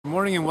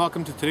Morning and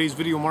welcome to today's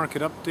video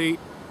market update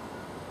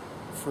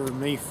for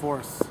May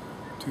 4th,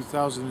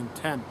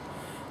 2010.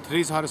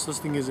 Today's hottest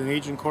listing is in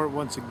Agincourt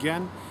once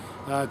again.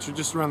 It's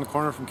just around the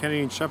corner from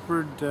Kennedy and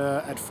Shepherd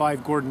at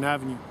 5 Gordon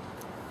Avenue.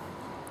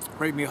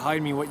 Right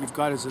behind me what you've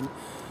got is an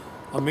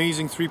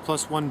amazing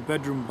 3+1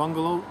 bedroom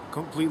bungalow,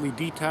 completely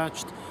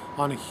detached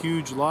on a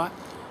huge lot.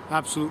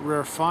 Absolute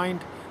rare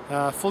find.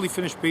 Fully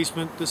finished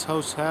basement this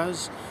house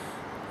has,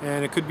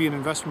 and it could be an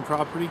investment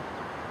property.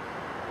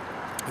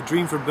 A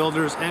dream for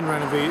builders and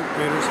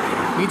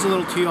renovators. Needs a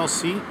little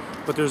TLC,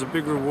 but there's a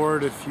big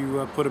reward if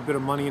you put a bit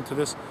of money into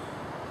this.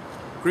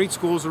 Great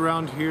schools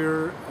around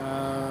here.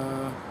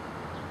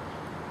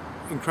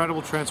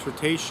 Incredible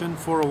transportation.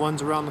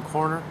 401's around the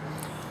corner.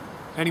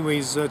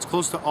 Anyways, it's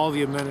close to all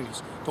the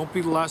amenities. Don't be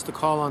the last to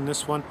call on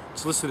this one.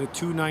 It's listed at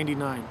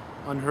 $299.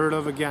 Unheard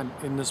of again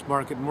in this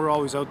market, and we're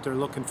always out there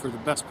looking for the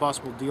best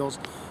possible deals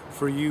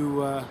for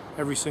you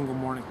every single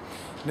morning.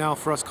 Now,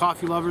 for us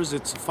coffee lovers,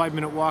 it's a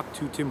 5-minute walk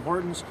to Tim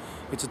Hortons.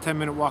 It's a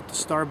 10-minute walk to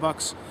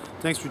Starbucks.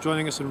 Thanks for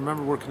joining us, and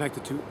remember, we're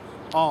connected to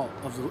all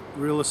of the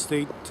real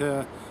estate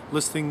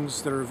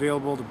listings that are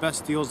available, the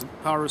best deals, the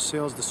power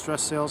sales, the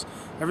stress sales,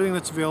 everything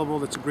that's available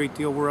that's a great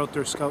deal. We're out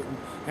there scouting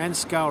and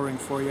scouring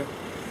for you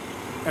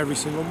every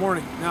single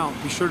morning. Now,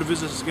 be sure to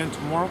visit us again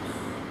tomorrow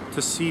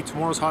to see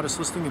tomorrow's hottest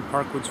listing in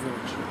Parkwoods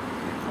Village.